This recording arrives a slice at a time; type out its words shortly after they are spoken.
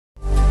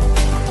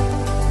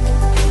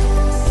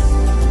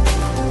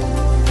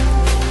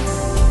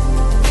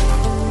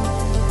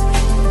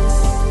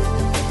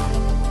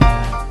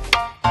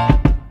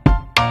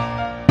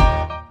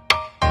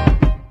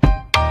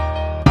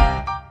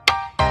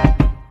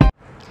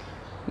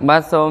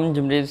Bác xôm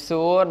chùm đi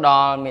xuống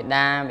đo mẹ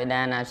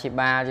đa nào chị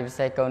ba chị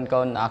sẽ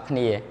con ở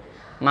khnia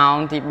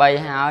mong thì bay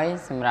hỏi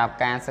xem rạp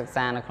ca sắc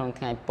xa nó không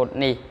ngày bột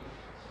nì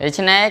để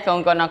cho nên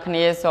con ở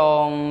khnia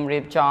xôm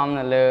riêng chom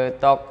là lừa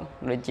tóc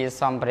rồi chia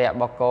xóm bẹt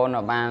bọc cô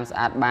nó bàn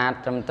ạt ba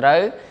trăm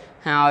trứ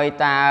hỏi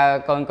ta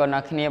con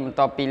ở khnia một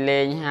tọp pi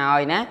lên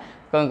hỏi nè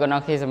con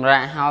ở khi xem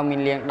ra hỏi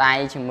mình liền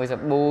đai chừng 10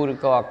 sập bu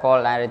rồi co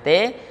lại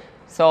thế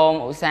xôm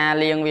ủ xa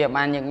liên việc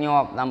ban nhật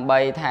nhọp làm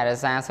bay thải ra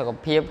xa sọc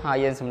phiếp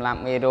hơi dân xâm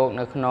lặng mê rốt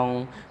nó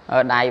không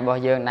đầy bỏ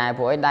dương đài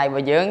phổi đầy bỏ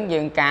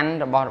dương canh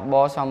rồi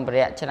bỏ xôm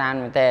bẹt cho ra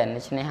người tên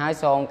cho nên hỏi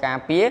xôm ca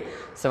phía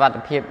sẽ vật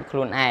phiếp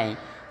luôn ai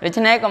để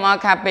cho nên có mà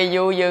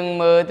KPU dương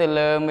mơ từ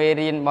lờ mê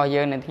riêng bỏ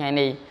dương đến ngày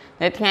này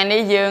nên ngày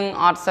này dương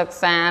ọt sắc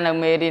xa là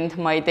mê riêng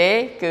thầm ấy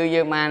tế cứ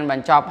dương man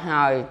bản chọc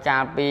hỏi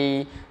KP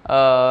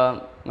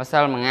mà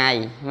sao mà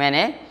ngày mẹ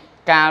nế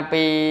KP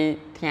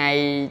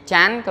ngày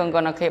chán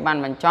con nó khi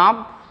bàn bản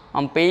chóp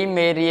ông phí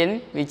mê riêng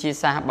vì chia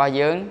xa bao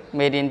dương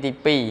mê riêng tí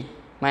phí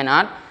mày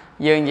nói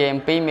dương về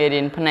phí mê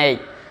riêng phân này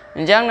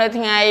chẳng nơi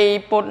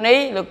ngày bột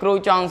ní lực ru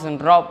trong sân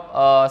rộp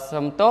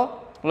sầm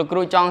tốt lực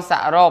ru trong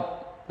xạ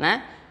rộp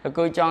ná lực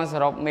ru trong xạ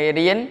rộp mê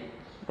riêng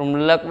rùng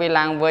lực vì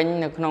làng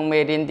vinh lực nông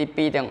mê riêng tí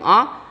phíទាំងអ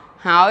ស់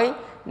ហើយ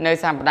នៅ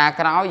សប្តាហ៍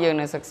ក្រោយយើង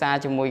នឹងសិក្សា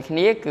ជាមួយគ្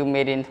នាគឺ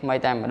មេរៀនថ្មី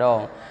តែម្ដង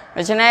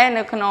ដូច្នេះ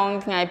នៅក្នុង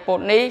ថ្ងៃពុធ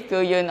នេះគឺ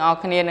យើងអរ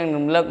គ្នានឹង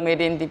រំលឹកមេ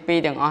រៀនទី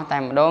2ទាំងអស់តែ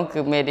ម្ដង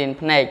គឺមេរៀន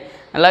ភ្នែក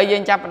ឥឡូវយើ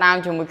ងចាប់ផ្ដើម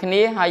ជាមួយគ្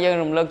នាហើយយើង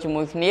រំលឹកជា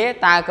មួយគ្នា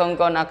តើកូ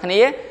នអរគ្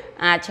នា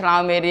អាចឆ្លើយ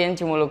មេរៀន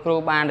ជាមួយលោកគ្រូ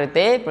បានឬ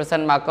ទេប្រសិ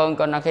នបើកូន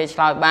អរគ្នាឆ្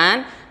លើយបាន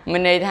មា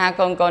នន័យថា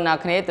កូនអរ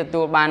គ្នាទ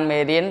ទួលបានមេ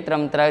រៀនត្រឹ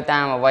មត្រូវតា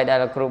មអ្វីដែល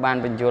លោកគ្រូបាន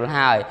បញ្យល់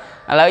ហើយ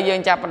ឥឡូវយើង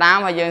ចាប់ផ្ដើម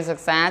ហើយយើងសិ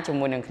ក្សាជា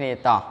មួយនឹងគ្នា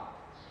តោះ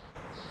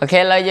អូ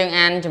ខេឥឡូវយើង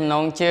អានចំណ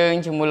ងជើង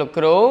ជាមួយលោក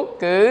គ្រូ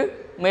គឺ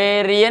មេ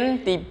រៀន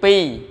ទី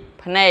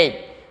2ភ្នែក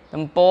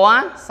ទំព័រ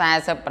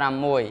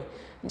46អ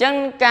ញ្ចឹង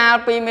កាល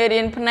ពីមេរៀ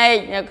នភ្នែក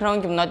នៅក្នុង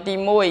ចំណុចទី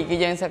1គឺ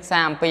យើងសិក្សា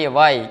អំពីអ្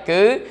វី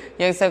គឺ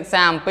យើងសិក្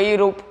សាអំពី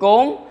រូប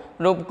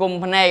គុំ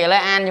ភ្នែកឥឡូ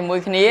វអានជាមួយ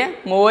គ្នា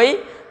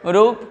1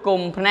រូប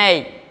គុំភ្នែក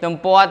ទំ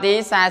ព័រទី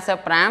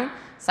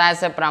46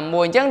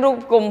អញ្ចឹងរូប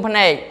គុំភ្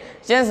នែក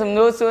អញ្ចឹងសំ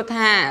ណួរសួរ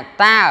ថា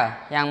តើ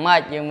យ៉ាងម៉េ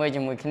ចយើងមើល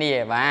ជាមួយគ្នា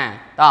បា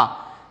ទតោះ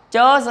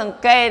ចូលសង្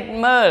កេត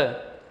មើល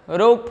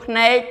រូបភ្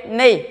នែក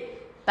នេះ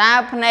តើ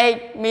ភ្នែក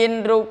មាន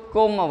រូប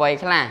គុំអ្វី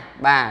ខ្លះ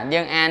បាទយើ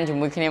ងអានជា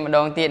មួយគ្នាម្ដ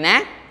ងទៀតណា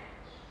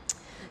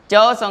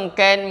ចូលសង្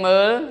កេតមើ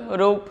ល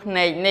រូបភ្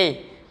នែកនេះ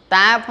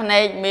តើភ្នែ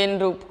កមាន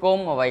រូបគុំ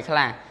អ្វីខ្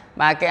លះ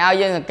បាទគេឲ្យ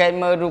យើងសង្កេត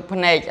មើលរូបភ្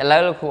នែកឥឡូ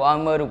វលោកគ្រូឲ្យ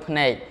មើលរូបភ្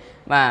នែក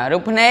បាទរូ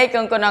បភ្នែកកូ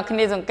នៗអ្នកគ្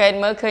នាសង្កេត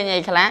មើលឃើញអី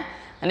ខ្លះ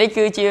នេះ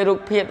គឺជារូប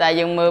ភាពដែល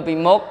យើងមើលពី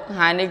មុខ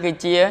ហើយនេះគឺ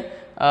ជា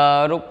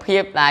រូបភា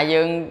ពដែល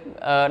យើង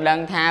ដឹង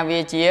ថា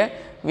វា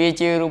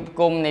ជារូប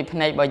គុំនៃភ្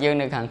នែករបស់យើង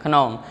នៅខាងក្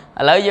នុង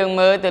ឥឡូវយើង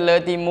មើលទៅលើ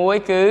ទី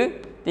1គឺ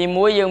ទី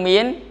1យើងមា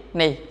ន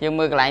នេះយើង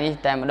មើលកន្លែងនេះ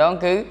តែម្ដង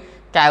គឺ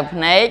កៅភ្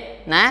នែក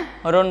ណា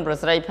រុនប្រ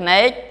ស្រីភ្នែ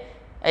ក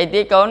អី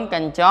ទៀតកូនក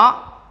ញ្ចក់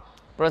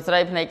ប្រស្រី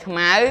ភ្នែកខ្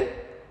មៅ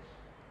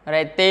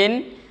រេទីន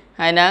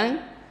ហើយនឹង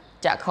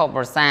ចក្ខុ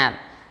ប្រសាទ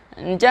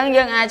អញ្ចឹង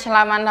យើងអាចឆ្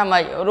លើយបានថាម៉េ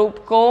ចរូប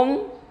គុំ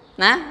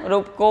ណារូ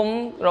បគុំ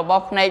រប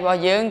ស់ភ្នែករបស់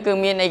យើងគឺ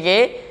មានអីគេ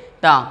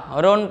តោះ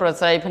រុនប្រ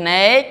ស្រីភ្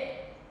នែក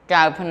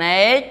កៅភ្នែ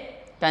ក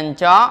កញ្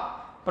ចក់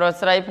ប្រ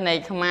ស្រីភ្នែក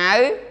ខ្មៅ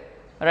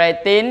រេ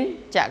ទីន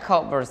ចក្ខុ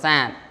ប្រសា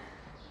ទ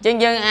អញ្ចឹង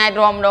យើងអាច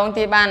រាប់ម្ដង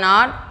ទៀតបានអ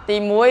ត់ទី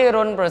1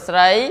រុនប្រស្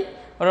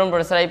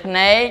រីភ្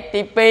នែក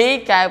ទី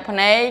2កៅភ្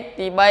នែក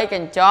ទី3ក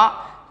ញ្ចក់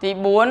ទី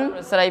4ប្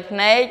រស្រីភ្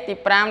នែកទី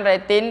5រេ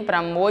ទីន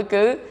6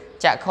គឺ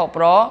ចក្ខុ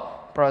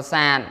ប្រ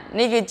សាទ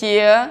នេះគឺជា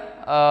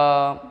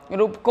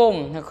រូបគុំ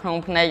នៅក្នុង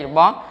ភ្នែក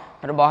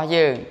របស់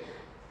យើង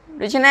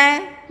ដូច្នេះ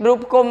រូប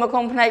គុំនៅក្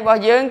នុងភ្នែករប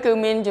ស់យើងគឺ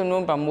មានចំនួ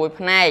ន6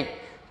ផ្នែក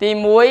ទី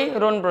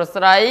1រុនប្រ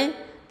ស្រី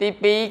ទី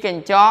2ក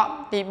ញ្ចក់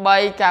ទី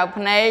3កៅ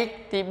ភ្នែក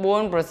ទី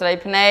4ប្រស្រី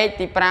ភ្នែក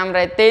ទី5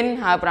រេទីន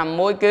ហើយ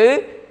6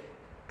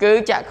គឺ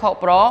ចក្ខុ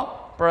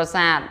ប្រ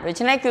សាទដូ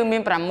ច្នេះគឺមា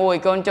ន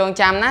6កូនចង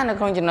ចាំណានៅ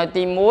ក្នុងចំណុច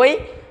ទី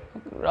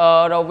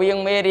1រវាង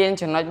មេរៀន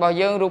ចំណុចរបស់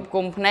យើងរូប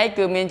គុំភ្នែក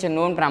គឺមានចំ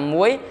នួន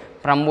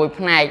6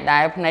ផ្នែកដែ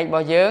លភ្នែករប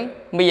ស់យើង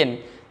មាន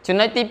ចំ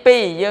ណុចទី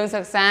2យើង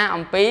សិក្សា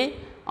អំពី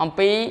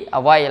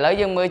អ្វីឥឡូវ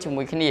យើងមើលជា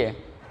មួយគ្នា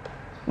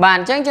បាទ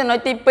អញ្ចឹងចំណុច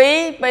ទី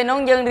2ពេលនោះ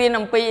យើងរៀន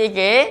អំពីអី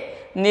គេ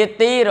នា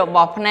ទីរប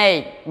ស់ភ្នែក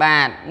បា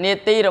ទនា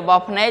ទីរប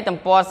ស់ភ្នែកទំ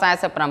ព័រ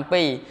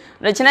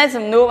47ដូច្នេះ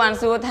សំណួរបាន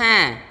សួរថា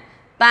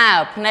តើ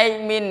ភ្នែក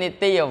មាននា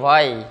ទីអ្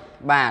វី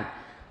បាទ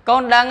កូ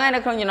នដឹងហើយនៅ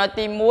ក្នុងចំណុច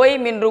ទី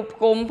1មានរូប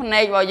គុំភ្នែ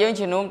ករបស់យើង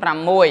ចំនួន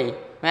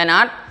6មែន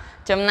អត់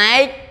ចំណែក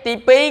ទី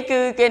2គឺ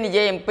គេនិ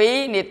យាយអំពី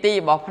នាទី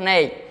របស់ភ្នែ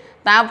ក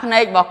តើភ្នែ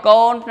ករបស់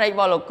កូនភ្នែករ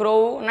បស់លោកគ្រូ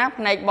ណា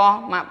ភ្នែករបស់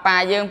ម៉ាក់ប៉ា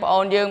យើងប្អូ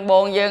នយើងប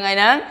ងយើងអី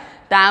ហ្នឹង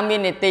តើមាន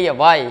នាទីអ្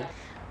វី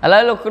ឥឡូ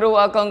វលោកគ្រូ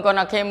ឲ្យកូន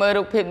អ្នកគ្នាមើល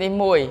រូបភាពនេះ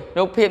មួយ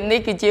រូបភាពនេះ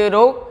គឺជា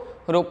រូ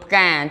បផ្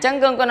កាអញ្ចឹង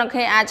កូនអ្នកគ្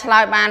នាអាចឆ្លើ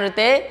យបានឬ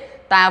ទេ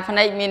តើភ្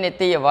នែកមាននា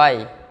ទីអ្វី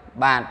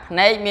បាទភ្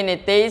នែកមាននា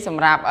ទីស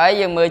ម្រាប់អី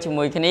យើងមើលជា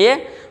មួយគ្នា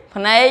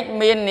ភ្នែក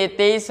មាននា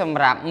ទីសម្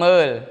រាប់មើ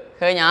ល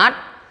ឃើញអត់អ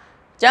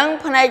ញ្ចឹង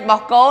ភ្នែករប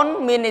ស់កូន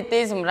មាននាទី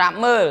សម្រាប់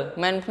មើល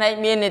មិនភ្នែក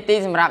មាននាទី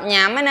សម្រាប់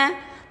ញ៉ាំទេណា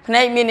ភ្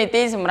នែកមាននា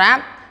ទីសម្រា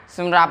ប់ ស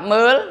ម្រាប់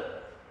មើល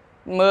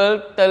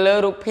ទៅលើ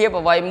រូបភាព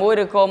អ្វីមួយ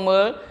ឬក៏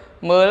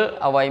មើល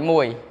អ្វី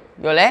មួយ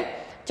យល់ទេ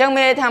អញ្ចឹង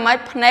មានន័យថាម៉េច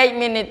ភ្នែក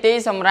មាននីតិ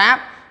សម្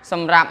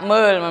រាប់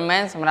មើលមិនមែ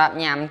នសម្រាប់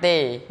ញ៉ាំទេ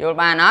យល់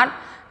បានអត់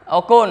អ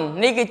រគុណ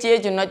នេះគឺជា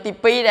ចំណុចទី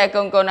2ដែល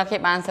កូនៗអ្នកគេ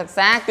បានសិក្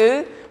សាគឺ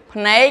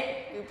ភ្នែ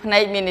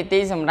កមាននីតិ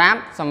សម្រា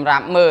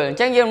ប់មើលអញ្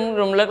ចឹងយើង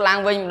រំលឹកឡើង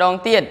វិញម្ដង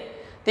ទៀត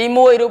ទី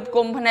1រូប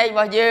គុំភ្នែករប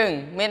ស់យើង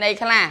មានអី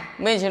ខ្លះ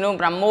មានចំនួន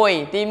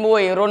6ទី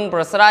1រុនប្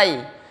រស្រី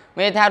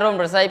មានថារុន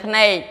ប្រស្រីភ្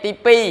នែកទី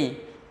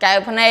2កែវ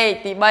ភ្នែក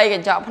ទី3ក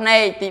ញ្ចក់ភ្នែ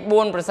កទី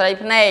4ប្រស្រី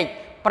ភ្នែក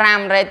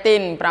5រ៉េទី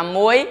ន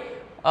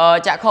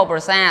6ចក្ខុប្រ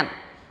សាទ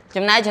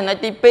ចំណែកចំណុច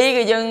ទី2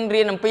គឺយើង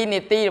រៀនអំពីនី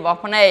តិរបស់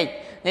ភ្នែក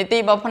នីតិ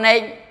របស់ភ្នែក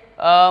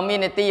មាន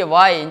នីតិអ្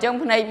វីអញ្ចឹង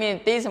ភ្នែកមាន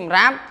នីតិសម្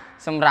រា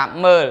ប់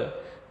មើល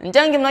អញ្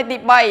ចឹងចំណុចទី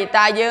3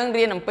តើយើង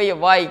រៀនអំពី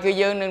អ្វីគឺ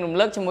យើងនឹងរំ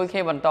លឹកជាមួយគ្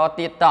នាបន្ត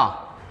ទៀតតឥ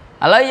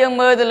ឡូវយើង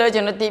មើលទៅលើ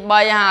ចំណុចទី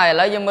3ហើយឥ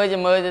ឡូវយើងមើល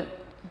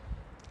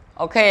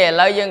អូខេឥ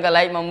ឡូវយើងក៏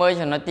លេខមកមើល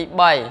ចំណុចទី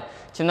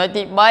3ចំណុច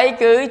ទី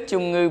3គឺ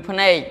ជំងឺភ្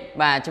នែក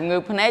បាទជំងឺ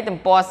ភ្នែកទំ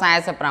ព័រ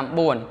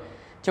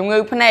49ជំងឺ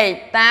ភ្នែក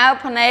តើ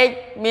ភ្នែក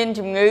មាន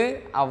ជំងឺ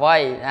អ្វី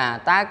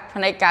តើភ្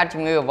នែកកើត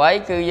ជំងឺអ្វី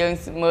គឺយើង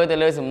មើលទៅ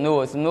លើសំណួរ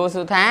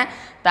សួរថា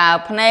តើ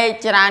ភ្នែក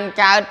ច្រើន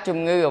កើតជំ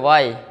ងឺអ្វី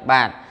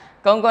បាទ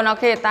កូនអ្នក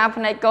គេតើ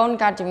ភ្នែកកូន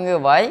កើតជំងឺ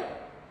អ្វី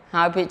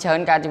ហើយភាគច្រើន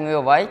កើតជំងឺ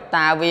អ្វី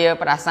តើវា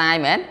ផ្ដាសាយ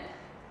មែន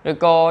ឬ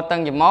ក៏តឹ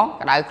ងច្រមុះ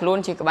ក្តៅខ្លួន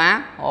ឈឺក្បាល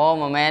អូ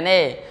មិនមែនទេ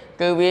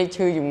គឺវា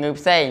ឈឺជំងឺ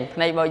ផ្សេងភ្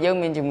នែករបស់យើង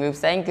មានជំងឺ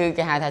ផ្សេងគឺ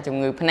គេហៅថាជំ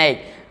ងឺភ្នែក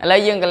ឥឡូវ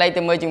យើងក៏លេខ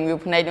ទៅមើលជំងឺ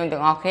ភ្នែកនោះ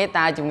ទាំងអស់គ្នា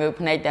តើជំងឺ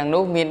ភ្នែកទាំង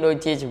នោះមានដូច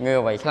ជាជំងឺ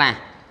អ្វីខ្លះ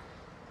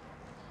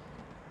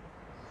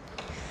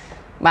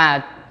បាទ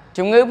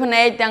ជំងឺភ្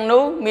នែកទាំង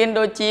នោះមាន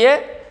ដូចជា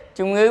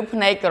ជំងឺភ្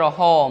នែកក្រហ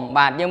ម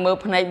បាទយើងមើល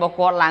ភ្នែករបស់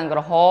គាត់ឡើងក្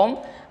រហម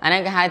អា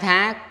នេះគេហៅថា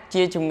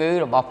ជាជំងឺ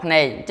របស់ភ្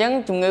នែកអញ្ចឹង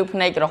ជំងឺភ្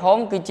នែកក្រហម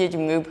គឺជា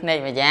ជំងឺភ្នែក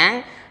ម្យ៉ាង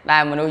ដែ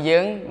លមនុស្សយើ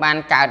ងបាន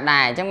កើត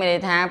ដែរអញ្ចឹងមានន័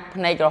យថា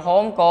ភ្នែកក្រហ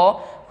ម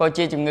ក៏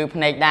ជាជំងឺភ្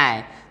នែកដែរ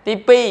ទី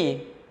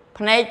2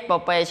ភ្នែកព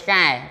ពែឆ្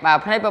កែបាទ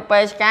ភ្នែកពពែ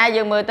ឆ្កែ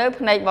យើងមើលទៅ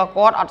ភ្នែករបស់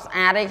គាត់អត់ស្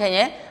អាតទេឃើញ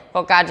ទេ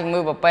ក៏កើតជំងឺ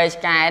ពពែ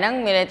ឆ្កែហ្នឹង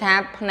មានន័យថា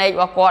ភ្នែក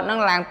របស់គាត់ហ្នឹង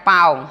ឡើង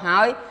ប៉ោង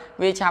ហើយ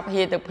វាឆាប់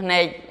ហៀទៅភ្នែ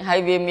កហើយ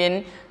វាមាន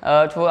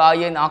ធ្វើឲ្យ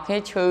យើងទាំងអស់គ្នា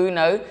ឈឺ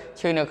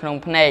នៅក្នុង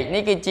ភ្នែក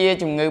នេះគឺជា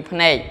ជំងឺភ្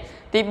នែក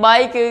ទី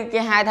3គឺ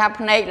គេហៅថា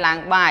ភ្នែកឡើង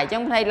បាយអញ្ចឹ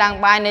ងភ្នែកឡើង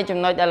បាយនៃចំ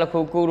ណុចដែលលោក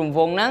គ្រូរំវ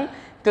ងហ្នឹង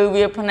គឺ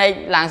វាភ្នែក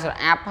ឡើងស្រ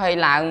អាប់ហើយ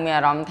ឡើងមាន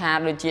អារម្មណ៍ថា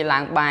ដូចជាឡើ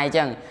ងបាយអញ្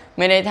ចឹង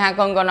មានន័យថា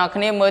កូនអ្នក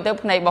គ្នាមើលទៅ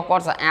ភ្នែករបស់គា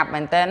ត់ស្រអាប់មែ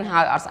នតើហើ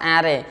យអត់ស្អា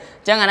តទេ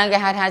អញ្ចឹងអាហ្នឹងគេ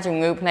ហៅថាជំ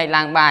ងឺភ្នែក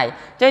ឡើងបាយ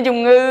អញ្ចឹងជំ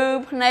ងឺ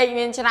ភ្នែក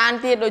មានច្រើន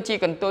ទៀតដូចជា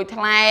កន្ទុយ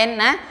ថ្លែន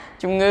ណា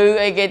ជំងឺ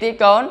អីគេទៀត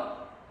កូន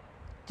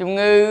ជំ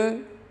ងឺ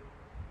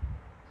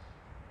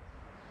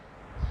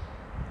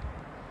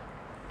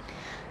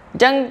អ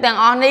ញ្ចឹងទាំង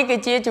អស់នេះគឺ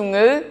ជាជំ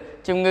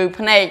ងឺ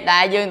ភ្នែកដែ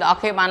លយើងទាំងអស់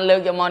គ្នាបានលើក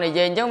យកមកនិ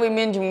យាយអញ្ចឹងវា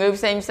មានជំងឺ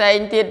ផ្សេង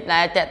ទៀត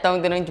ដែលតាក់ទង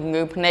ទៅនឹងជំ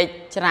ងឺភ្នែក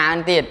ច្រើន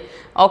ទៀត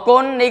អរគុ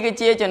ណនេះគឺ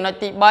ជាចំណុច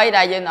ទី3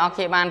ដែលយើងទាំងអស់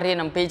គ្នាបានរៀន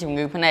អំពីជំ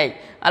ងឺភ្នែក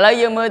ឥឡូវ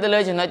យើងមើលទៅលើ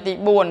ចំណុចទី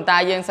4តើ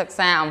យើងសិក្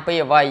សាអំពី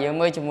អ្វីយើង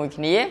មើលជាមួយ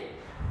គ្នា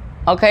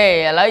អូខេឥ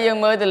ឡូវយើង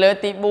មើលទៅលើ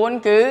ទី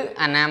4គឺ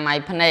អនាម័យ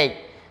ភ្នែក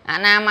អ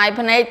នាម័យ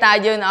ភ្នែកតើ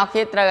យើងទាំងអស់គ្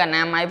នាត្រូវអ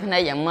នាម័យភ្នែ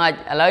កយ៉ាងម៉េចឥ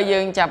ឡូវយើ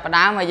ងចាប់ផ្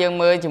ដើមហើយយើង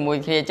មើលជាមួយ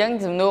គ្នាអញ្ចឹង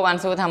សំណួរបាន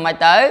សួរថាម៉េច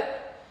ទៅ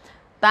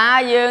តើ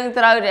យើង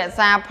ត្រូវរក្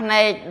សាភ្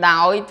នែក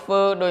ដោយធ្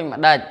វើដូច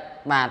ម្ដេច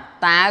បាទ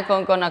តើ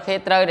កូនអ្នកគេ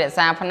ត្រូវរក្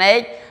សាភ្នែក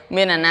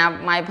មានអនា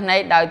ម័យភ្នែក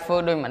ដោយធ្វើ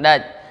ដូចម្ដេច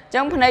អញ្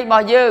ចឹងភ្នែករប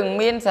ស់យើង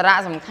មានសារៈ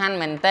សំខាន់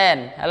មែនតើឥ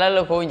ឡូវ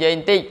លោកគ្រូនិយាយប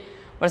ន្តិច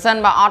ប្រសិន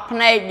បើអត់ភ្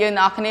នែកយើង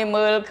អ្នកគ្នា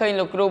មើលឃើញ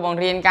លោកគ្រូបង្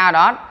រៀនកើត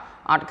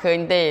អត់ឃើញ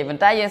ទេប៉ុ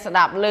ន្តែយើងស្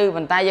ដាប់ឮ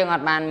ប៉ុន្តែយើងអ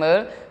ត់បាន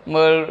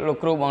មើលលោក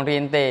គ្រូបង្រៀ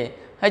នទេ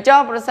ហើយចុះ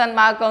ប្រសិន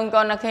បើកូ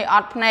នអ្នកគេអ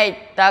ត់ភ្នែក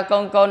តើ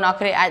កូនអ្នក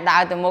គ្នាអាចដើ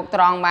រទៅមុខ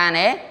ត្រង់បាន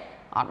ទេ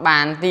អត់បា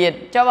នទៀត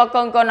ចុះបើ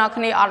កូនអ្នក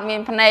គ្នាអត់មា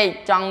នភ្នែក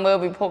ចង់មើល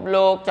ពិភព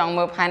លោកចង់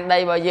មើលផែនដី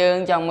របស់យើង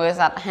ចង់មើល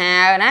សត្វហា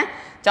វណា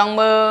ចង់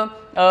មើល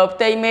ផ្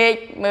ទៃមេឃ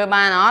មើល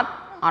បាន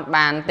អត់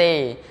បានទេ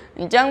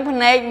អញ្ចឹងភ្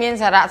នែកមាន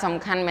សារៈសំ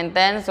ខាន់មែន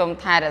ទែនសូម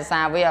ថែរក្សា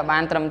វាឲ្យបា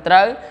នត្រឹមត្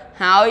រូវ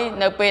ហើយ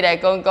នៅពេលដែល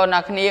កូនអ្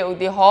នកគ្នាឧ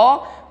ទាហរណ៍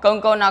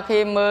កូនអ្នកគ្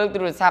នាមើលទូ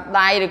រស័ព្ទ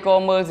ដៃឬក៏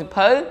មើលសៀវ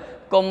ភៅ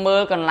កុំមើ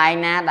លកន្លែង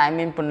ណាដែល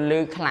មានពន្លឺ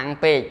ខ្លាំង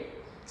ពេក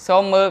សូ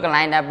មមើលកន្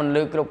លែងដែលពន្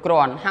លឺគ្រប់គ្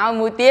រាន់ហើយ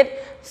មួយទៀត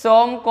សូ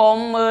មកុំ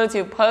មើល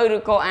សៀវភៅឬ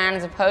ក៏អាន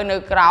សៀវភៅនៅ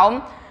ក្រោម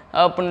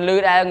ពន្លឺ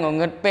ដែលង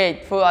ងឹតពេក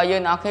ធ្វើឲ្យយើ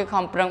ងអ្នកគ្នា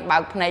ខំប្រឹងបើ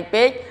កភ្នែក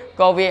ពេក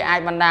ក៏វាអាច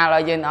បណ្ដាលឲ្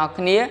យយើងអ្នក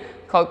គ្នា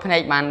ខូចភ្នែ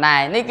កបានដែ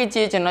រនេះគឺ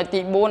ជាចំណុចទី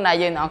4ដែល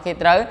យើងអ្នកគ្នា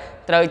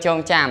ត្រូវចង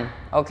ចាំ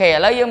អូខេឥ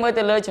ឡូវយើងមើល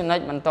ទៅលើចំណុច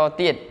បន្ត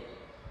ទៀត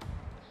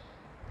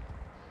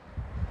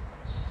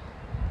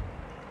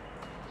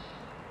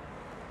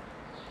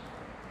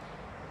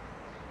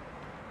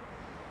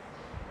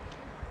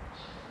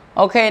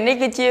អូខេនេះ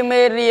គឺជា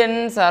មេរៀន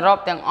សរុប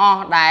ទាំងអ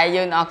ស់ដែល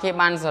យើងអ្នកគ្នា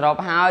បានសរុប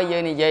ហើយយើ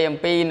ងនិយាយអំ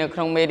ពីនៅក្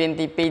នុងមេរៀន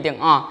ទី2ទាំង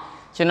អស់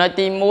ចំណុច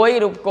ទី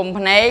1រូបគុំ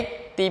ភ្នែក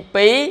ទី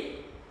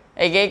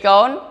2អីគេ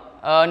កូន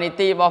នី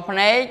តិរបស់ភ្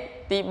នែក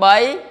ទី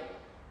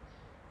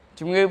3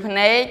ជំងឺភ្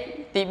នែក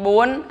ទី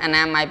4អ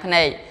នាម័យភ្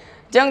នែក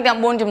អញ្ចឹងទាំង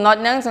4ចំណុច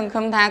ហ្នឹងសង្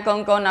ឃឹមថាកូ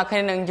នអ្នកគ្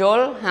នានឹងយ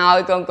ល់ហើយ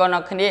កូនអ្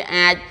នកគ្នា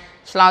អាច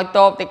ឆ្លើយត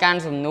បទៅកាន់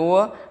សំណួរ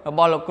រប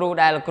ស់លោកគ្រូ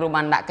ដែលលោកគ្រូ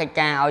បានដាក់កិច្ច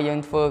ការឲ្យយើង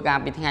ធ្វើកាល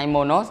ពីថ្ងៃ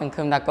មុននោះសង្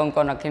ឃឹមថាកូនៗ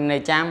អ្នកគ្នានៅ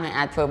ចាំហើយ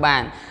អាចធ្វើបា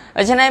ន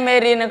ដូច្នេះមេ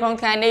រៀននៅក្នុង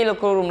ថ្ងៃនេះលោក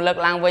គ្រូរំលឹក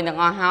ឡើងវិញទាំង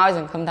អស់ហើយស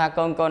ង្ឃឹមថា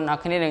កូនៗអ្នក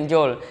គ្នានឹងយ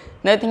ល់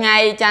នៅថ្ងៃ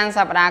ច័ន្ទស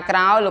ប្តាហ៍ក្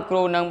រោយលោកគ្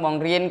រូនឹងប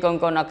ង្រៀនកូន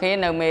ៗអ្នកគ្នា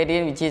នៅមេរៀ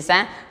នវិទ្យាសា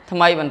ស្ត្រថ្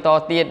មីបន្ត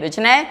ទៀតដូ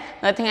ច្នេះ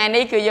នៅថ្ងៃ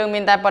នេះគឺយើងមា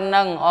នតែប៉ុណ្្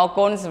នឹងអរ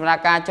គុណសម្រា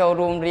ប់ការចូល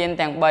រួមរៀន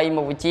ទាំង3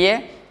មុខវិជ្ជា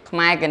ខ្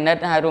មែរគណិត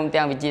ហើយរួម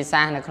ទាំងវិទ្យា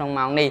សាស្ត្រនៅក្នុង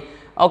ម៉ោងនេះ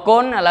អរគុ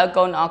ណឥឡូវ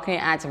កូនអរគ្នា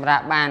អាចសម្រា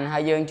ប់បានហើ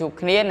យយើងជួប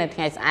គ្នានៅថ្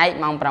ងៃស្អែក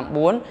ម៉ោង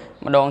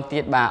 9 ម្ដងទៀ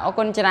តបាទអរ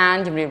គុណច្រើន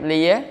ជម្រាប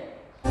លា